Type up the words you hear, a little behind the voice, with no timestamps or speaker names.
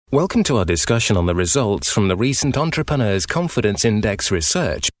Welcome to our discussion on the results from the recent Entrepreneurs Confidence Index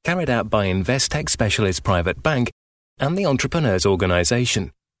research carried out by Investec Specialist Private Bank and the Entrepreneurs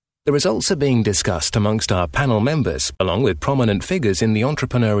Organisation. The results are being discussed amongst our panel members, along with prominent figures in the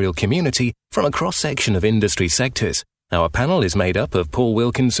entrepreneurial community from a cross-section of industry sectors. Our panel is made up of Paul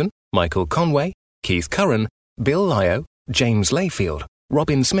Wilkinson, Michael Conway, Keith Curran, Bill Lyo, James Layfield,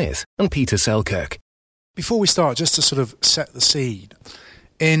 Robin Smith and Peter Selkirk. Before we start, just to sort of set the seed,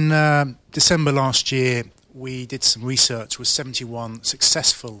 in December last year, we did some research with 71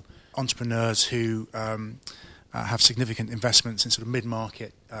 successful entrepreneurs who have significant investments in sort of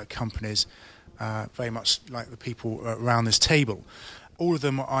mid-market companies, very much like the people around this table. All of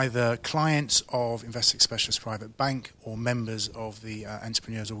them are either clients of Investec Specialist Private Bank or members of the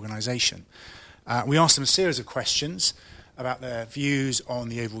Entrepreneurs Organisation. We asked them a series of questions about their views on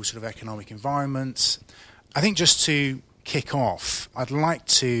the overall sort of economic environment. I think just to kick off, I'd like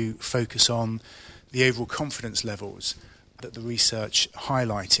to focus on the overall confidence levels that the research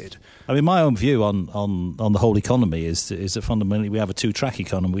highlighted. I mean, my own view on the whole economy is that fundamentally we have a two-track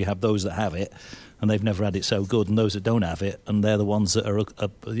economy. We have those that have it, and they've never had it so good, and those that don't have it, and they're the ones that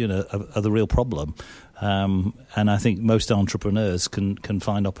are the real problem. And I think most entrepreneurs can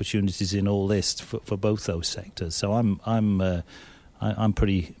find opportunities in all this for both those sectors. So I'm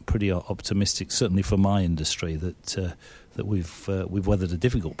pretty optimistic, certainly for my industry, that we've weathered a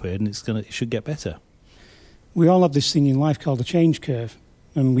difficult period, and it should get better. We all have this thing in life called a change curve,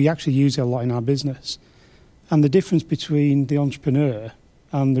 and we actually use it a lot in our business. And the difference between the entrepreneur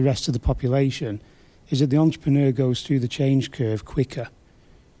and the rest of the population is that the entrepreneur goes through the change curve quicker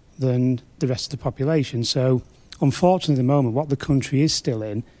than the rest of the population. So, unfortunately, at the moment, what the country is still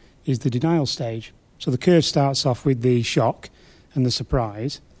in is the denial stage. So the curve starts off with the shock and the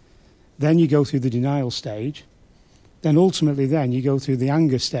surprise. Then you go through the denial stage. Then ultimately you go through the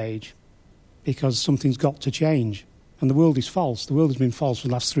anger stage, because something's got to change. And the world is false. The world has been false for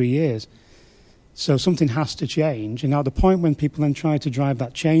the last 3 years. So something has to change. And at the point when people then try to drive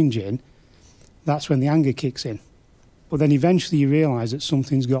that change in, that's when the anger kicks in. But then eventually you realise that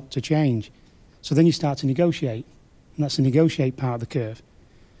something's got to change. So then you start to negotiate. And that's the negotiate part of the curve.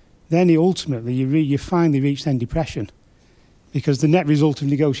 Then ultimately you finally reach then depression. Because the net result of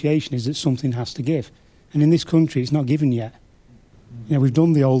negotiation is that something has to give. And in this country, it's not given yet. You know, we've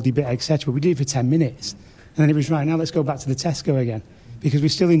done the oldie bit, etc. We did it for 10 minutes. And then it was, right, now let's go back to the Tesco again. Because we're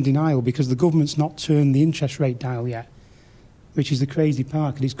still in denial, because the government's not turned the interest rate dial yet, which is the crazy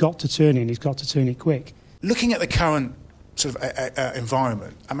part. And it's got to turn it, and it's got to turn it quick. Looking at the current sort of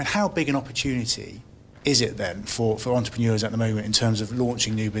environment, I mean, how big an opportunity is it then for entrepreneurs at the moment in terms of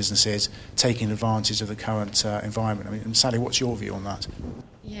launching new businesses, taking advantage of the current environment? I mean, Sally, what's your view on that?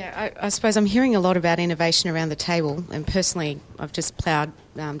 Yeah, I suppose I'm hearing a lot about innovation around the table, and personally I've just ploughed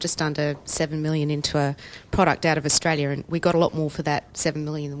just under $7 million into a product out of Australia, and we got a lot more for that $7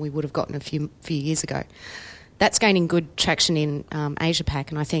 million than we would have gotten a few years ago. That's gaining good traction in Asia Pac,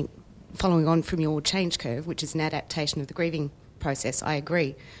 and I think following on from your change curve, which is an adaptation of the grieving process, I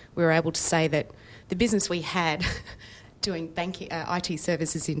agree. We were able to say that the business we had doing banking, IT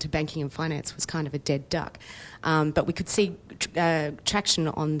services into banking and finance was kind of a dead duck. But we could see traction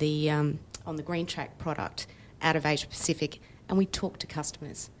on the Green Track product out of Asia Pacific, and we talk to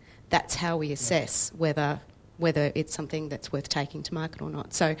customers. That's how we assess whether it's something that's worth taking to market or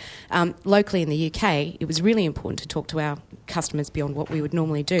not. So locally in the UK, it was really important to talk to our customers beyond what we would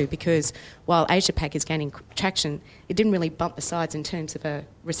normally do, because while Asia Pac is gaining traction, it didn't really bump the sides in terms of a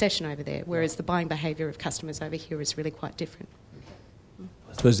recession over there, whereas the buying behaviour of customers over here is really quite different.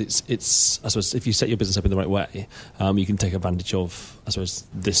 I suppose I suppose if you set your business up in the right way, you can take advantage of, I suppose,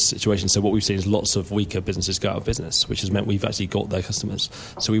 this situation. So what we've seen is lots of weaker businesses go out of business, which has meant we've actually got their customers.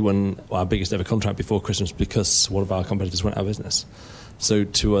 So we won our biggest ever contract before Christmas because one of our competitors went out of business. So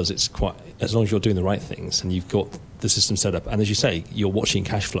to us, it's quite, as long as you're doing the right things and you've got the system set up, and as you say, you're watching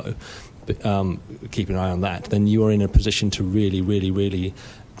cash flow, keeping an eye on that, then you are in a position to really, really, really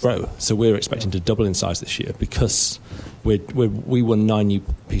grow. So we're expecting to double in size this year because we won 9 new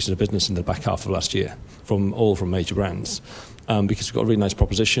pieces of business in the back half of last year from major brands, because we've got a really nice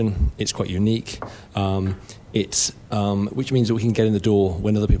proposition. It's quite unique. Which means that we can get in the door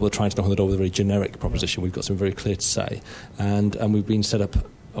when other people are trying to knock on the door with a very generic proposition. We've got something very clear to say, and we've been set up.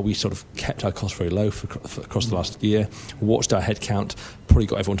 We sort of kept our costs very low across the last year, watched our headcount, probably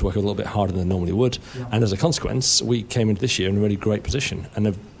got everyone to work a little bit harder than they normally would, and as a consequence, we came into this year in a really great position and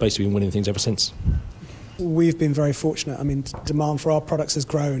have basically been winning things ever since. We've been very fortunate. I mean, demand for our products has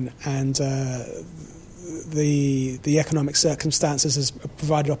grown, and the economic circumstances has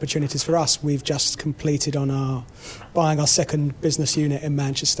provided opportunities for us. We've just completed on buying our second business unit in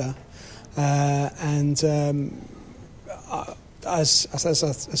Manchester, as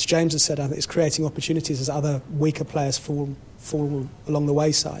James has said, I think it's creating opportunities as other weaker players fall along the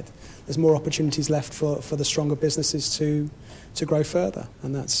wayside. There's more opportunities left for the stronger businesses to grow further,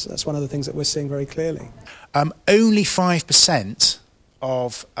 and that's one of the things that we're seeing very clearly. Only 5%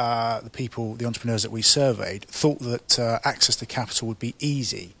 of the entrepreneurs that we surveyed, thought that access to capital would be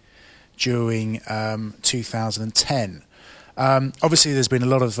easy during 2010. Obviously, there's been a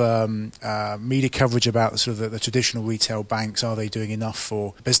lot of media coverage about the traditional retail banks. Are they doing enough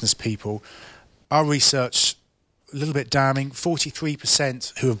for business people? Our research, a little bit damning.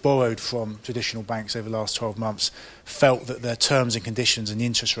 43% who have borrowed from traditional banks over the last 12 months felt that their terms and conditions and the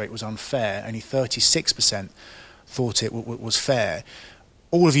interest rate was unfair. Only 36% thought it was fair.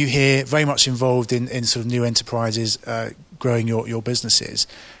 All of you here very much involved in sort of new enterprises, growing your businesses.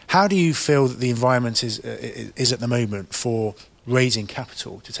 How do you feel that the environment is at the moment for raising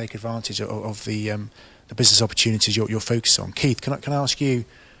capital to take advantage of the business opportunities you're focused on? Keith, can I ask you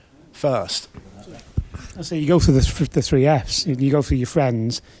first? I say you go for the three Fs. You go for your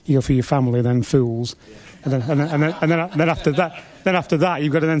friends, you go for your family, then fools, and then after that,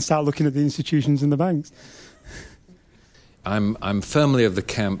 you've got to then start looking at the institutions and the banks. I'm firmly of the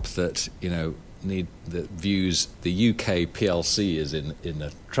camp that that views the UK PLC is in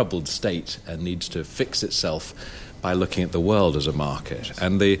a troubled state and needs to fix itself by looking at the world as a market.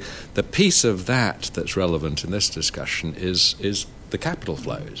 And the piece of that's relevant in this discussion is the capital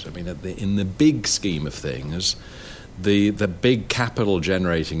flows. I mean, in the big scheme of things, the big capital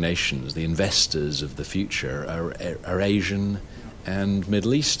generating nations, the investors of the future, are Asian and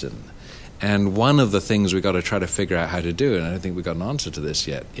Middle Eastern. And one of the things we've got to try to figure out how to do, and I don't think we've got an answer to this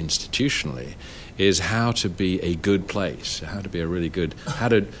yet institutionally, is how to be a good place, how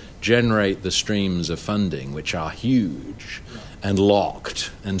to generate the streams of funding, which are huge and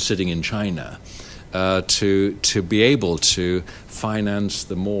locked and sitting in China, to be able to finance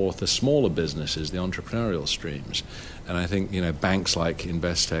the smaller businesses, the entrepreneurial streams. And I think banks like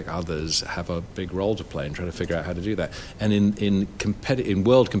Investec, others have a big role to play in trying to figure out how to do that. And in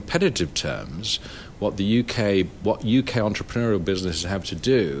world competitive terms, what UK entrepreneurial businesses have to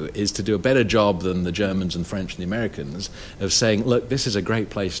do is to do a better job than the Germans and French and the Americans of saying, look, this is a great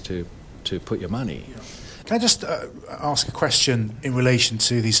place to put your money. Yeah. Can I just ask a question in relation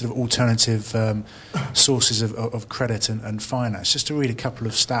to these sort of alternative sources of credit and finance? Just to read a couple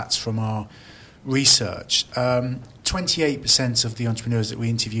of stats from our research. 28% of the entrepreneurs that we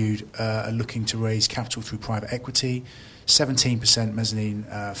interviewed are looking to raise capital through private equity, 17% mezzanine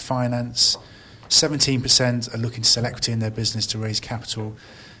finance, 17% are looking to sell equity in their business to raise capital,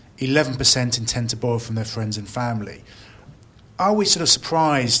 11% intend to borrow from their friends and family. Are we sort of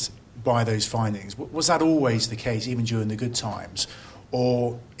surprised by those findings? Was that always the case, even during the good times?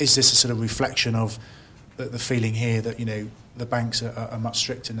 Or is this a sort of reflection of the feeling here that, the banks are much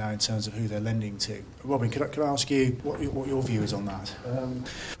stricter now in terms of who they're lending to? Robin, could I ask you what your view is on that?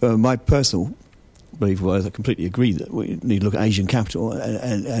 My personal belief was, I completely agree that we need to look at Asian capital,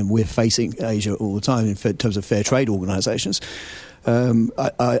 and we're facing Asia all the time in terms of fair trade organisations.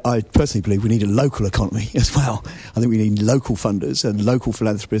 I personally believe we need a local economy as well. I think we need local funders and local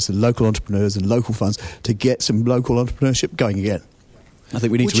philanthropists and local entrepreneurs and local funds to get some local entrepreneurship going again. I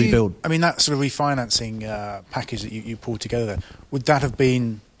think we need to rebuild. I mean, that sort of refinancing package that you pulled together, would that have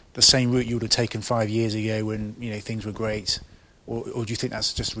been the same route you would have taken 5 years ago when things were great? Or do you think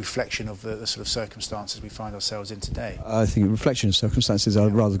that's just a reflection of the sort of circumstances we find ourselves in today? I think a reflection of circumstances.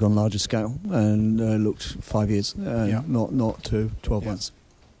 I'd rather gone larger scale and looked 5 years, not to 12 months.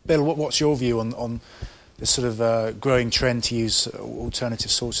 Bill, what's your view on this sort of growing trend to use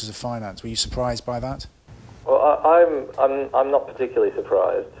alternative sources of finance? Were you surprised by that? Well, I'm not particularly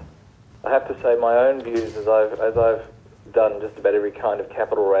surprised. I have to say my own views, as I've done just about every kind of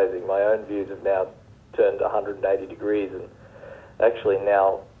capital raising, my own views have now turned 180 degrees and actually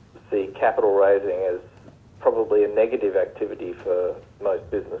now see capital raising as probably a negative activity for most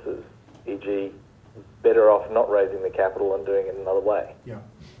businesses, e.g. better off not raising the capital and doing it another way. Yeah.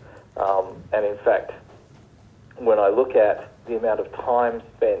 And in fact, when I look at the amount of time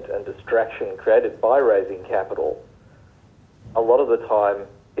spent and distraction created by raising capital, a lot of the time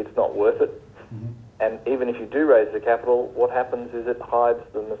it's not worth it. Mm-hmm. And even if you do raise the capital, what happens is it hides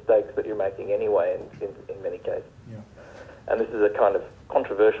the mistakes that you're making anyway in many cases. Yeah. And this is a kind of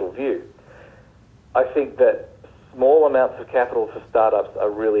controversial view. I think that small amounts of capital for startups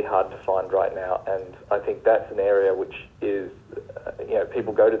are really hard to find right now, and I think that's an area which is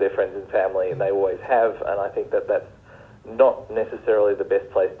people go to their friends and family, and they always have, and I think that that's not necessarily the best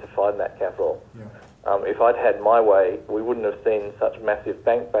place to find that capital. Yeah. If I'd had my way, we wouldn't have seen such massive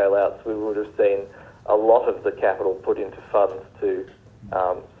bank bailouts. We would have seen a lot of the capital put into funds to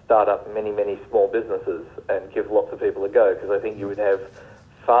start up many, many small businesses and give lots of people a go, because I think you would have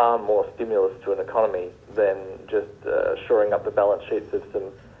far more stimulus to an economy than just shoring up the balance sheets of some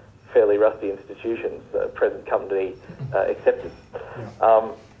fairly rusty institutions, present company accepted.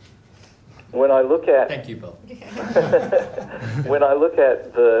 Yeah. When I look at Thank you, Bill. when I look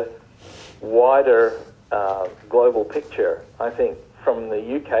at the wider global picture, I think from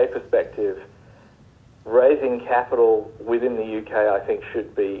the UK perspective, raising capital within the UK, I think for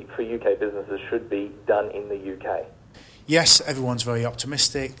UK businesses, should be done in the UK. Yes, everyone's very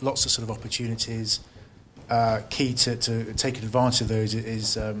optimistic, lots of sort of opportunities. Key to taking advantage of those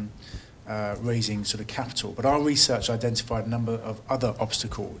is raising sort of capital. But our research identified a number of other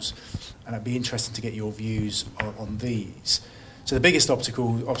obstacles, and it'd be interesting to get your views on these. So the biggest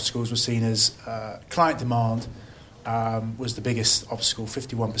obstacles were seen as client demand was the biggest obstacle.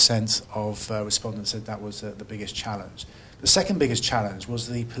 51% of respondents said that was the biggest challenge. The second biggest challenge was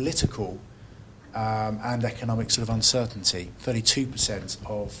the political and economic sort of uncertainty. 32%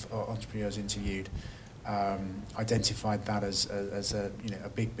 of entrepreneurs interviewed identified that as a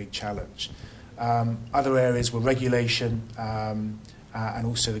big challenge. Other areas were regulation and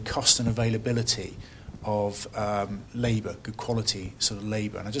also the cost and availability of labour, good quality sort of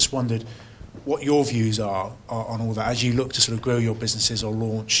labour. And I just wondered what your views are on all that as you look to sort of grow your businesses or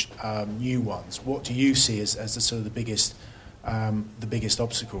launch new ones. What do you see as the sort of the biggest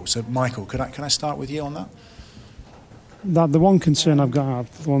obstacle? So, Michael, can I start with you on that? The one concern I've got out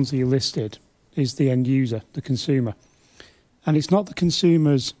of the ones that you listed is the end user, the consumer. And it's not the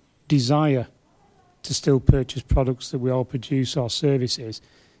consumer's desire to still purchase products that we all produce or services.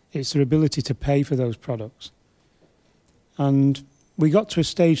 It's their ability to pay for those products. And we got to a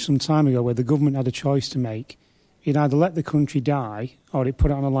stage some time ago where the government had a choice to make. It either let the country die or it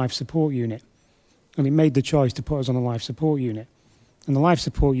put it on a life support unit. And it made the choice to put us on a life support unit. And the life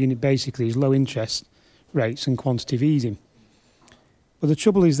support unit basically is low interest rates and quantitative easing. But the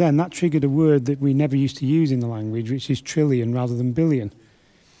trouble is then that triggered a word that we never used to use in the language, which is trillion rather than billion.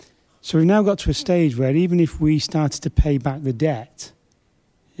 So we've now got to a stage where even if we started to pay back the debt,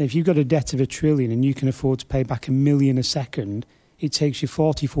 if you've got a debt of $1 trillion and you can afford to pay back $1 million a second, it takes you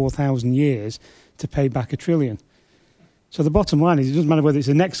 44,000 years to pay back $1 trillion. So the bottom line is it doesn't matter whether it's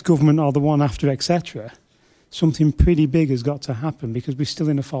the next government or the one after, etc. Something pretty big has got to happen because we're still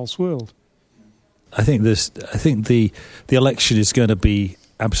in a false world. I think the election is going to be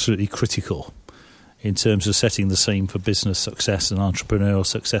absolutely critical in terms of setting the scene for business success and entrepreneurial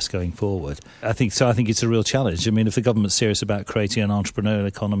success going forward. I think it's a real challenge. I mean, if the government's serious about creating an entrepreneurial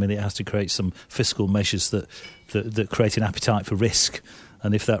economy, it has to create some fiscal measures that create an appetite for risk.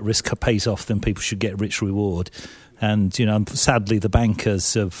 And if that risk pays off, then people should get rich reward. And sadly, the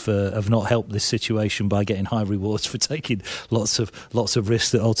bankers have not helped this situation by getting high rewards for taking lots of risks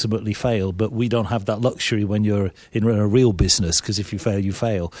that ultimately fail. But we don't have that luxury when you're in a real business, because if you fail, you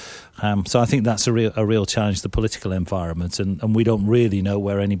fail. So I think that's a real challenge, the political environment, and we don't really know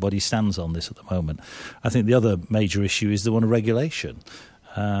where anybody stands on this at the moment. I think the other major issue is the one of regulation.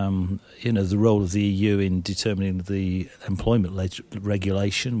 The role of the EU in determining the employment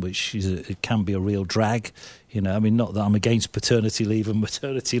regulation, which it can be a real drag. Not that I'm against paternity leave and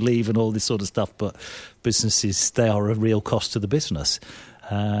maternity leave and all this sort of stuff, but businesses, they are a real cost to the business.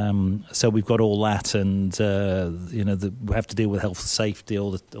 So we've got all that, and we have to deal with health and safety,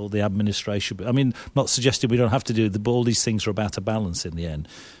 all the administration. I mean, not suggesting we don't have to do it, but all these things are about a balance in the end.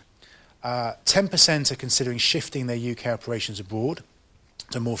 10% are considering shifting their UK operations abroad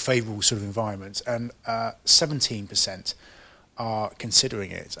to more favourable sort of environments, and 17% are considering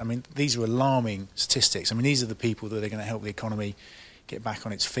it. I mean, these are alarming statistics. I mean, these are the people that are going to help the economy get back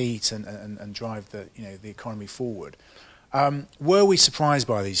on its feet and drive the economy forward. Were we surprised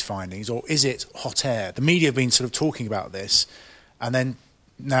by these findings, or is it hot air? The media have been sort of talking about this, and then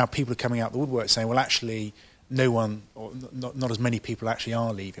now people are coming out the woodwork saying, well, actually, no one, or not as many people actually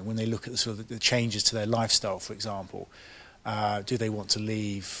are leaving. When they look at the changes to their lifestyle, for example, do they want to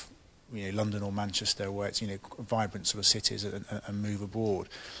leave London or Manchester, where it's vibrant sort of cities, and move abroad?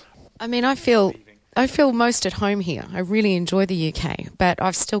 I mean, I feel most at home here. I really enjoy the UK, but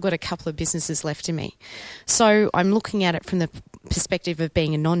I've still got a couple of businesses left in me. So I'm looking at it from the perspective of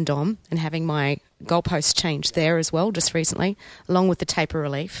being a non-dom and having my goalposts changed there as well just recently, along with the taper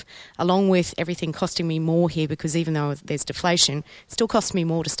relief, along with everything costing me more here, because even though there's deflation, it still costs me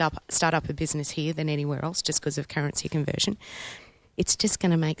more to start up a business here than anywhere else just because of currency conversion. it's just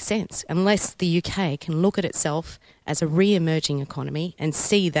going to make sense unless the UK can look at itself as a re-emerging economy and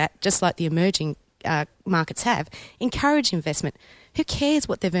see that, just like the emerging markets have, encourage investment. Who cares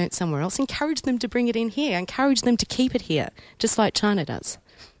what they've earned somewhere else? Encourage them to bring it in here. Encourage them to keep it here, just like China does.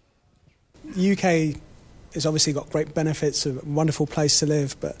 The UK has obviously got great benefits, a wonderful place to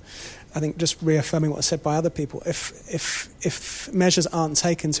live, but I think just reaffirming what was said by other people, if measures aren't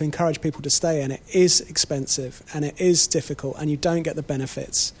taken to encourage people to stay, and it is expensive and it is difficult and you don't get the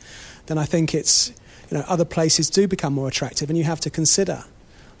benefits, then I think it's, other places do become more attractive and you have to consider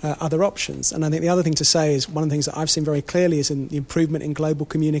other options. And I think the other thing to say is, one of the things that I've seen very clearly is in the improvement in global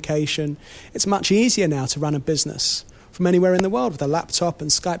communication. It's much easier now to run a business from anywhere in the world. With a laptop and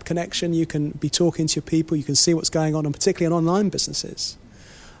Skype connection, you can be talking to your people, you can see what's going on, and particularly in online businesses,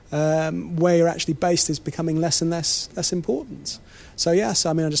 where you're actually based is becoming less and less important. So yes,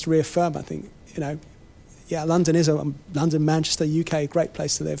 I just reaffirm, I think, London, Manchester, UK, great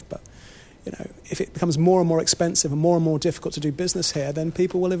place to live, but if it becomes more and more expensive and more difficult to do business here, then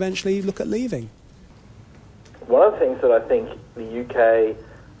people will eventually look at leaving. One of the things that I think the UK,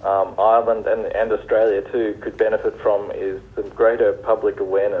 Ireland and Australia too could benefit from is some greater public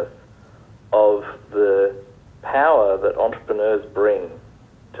awareness of the power that entrepreneurs bring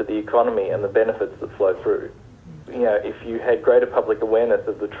to the economy and the benefits that flow through. If you had greater public awareness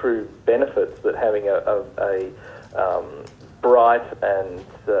of the true benefits that having a bright and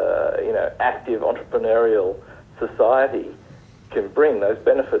active entrepreneurial society can bring, those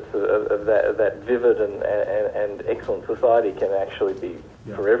benefits of that vivid and excellent society can actually be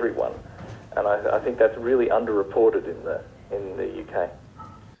for everyone. And I think that's really underreported in the UK.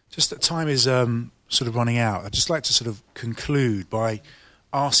 Just that time is sort of running out. I'd just like to sort of conclude by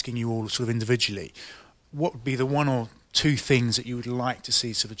asking you all sort of individually, what would be the one or two things that you would like to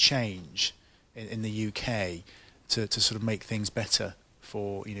see sort of change in the UK to sort of make things better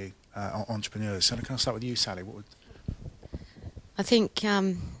for entrepreneurs? So can I start with you, Sally? What would... I think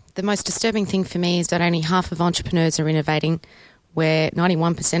the most disturbing thing for me is that only half of entrepreneurs are innovating, where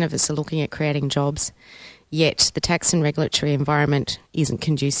 91% of us are looking at creating jobs, yet the tax and regulatory environment isn't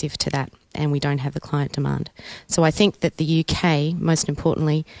conducive to that, and we don't have the client demand. So I think that the UK, most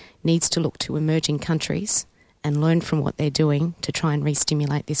importantly, needs to look to emerging countries and learn from what they're doing to try and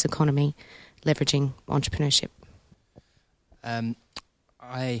re-stimulate this economy, leveraging entrepreneurship. I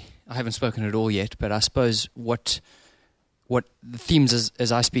haven't spoken at all yet, but I suppose what the themes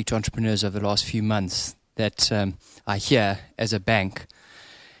as I speak to entrepreneurs over the last few months that I hear as a bank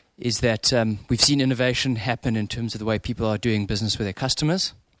is that we've seen innovation happen in terms of the way people are doing business with their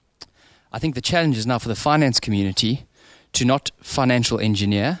customers. I think the challenge is now for the finance community to not financial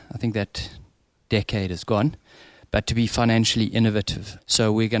engineer. I think that decade is gone, but to be financially innovative.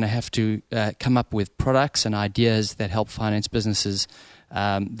 So we're going to have to come up with products and ideas that help finance businesses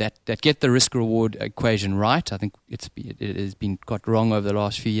that get the risk-reward equation right. I think it has been got wrong over the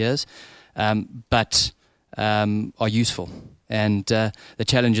last few years, but are useful. And the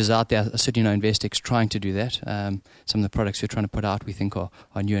challenges out there are certainly Investec's trying to do that. Some of the products we're trying to put out we think are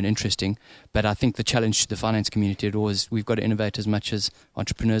new and interesting. But I think the challenge to the finance community at all is we've got to innovate as much as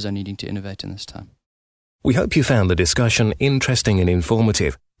entrepreneurs are needing to innovate in this time. We hope you found the discussion interesting and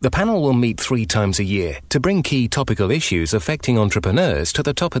informative. The panel will meet 3 times a year to bring key topical issues affecting entrepreneurs to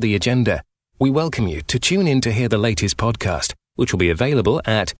the top of the agenda. We welcome you to tune in to hear the latest podcast, which will be available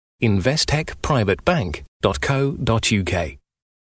at investecprivatebank.co.uk.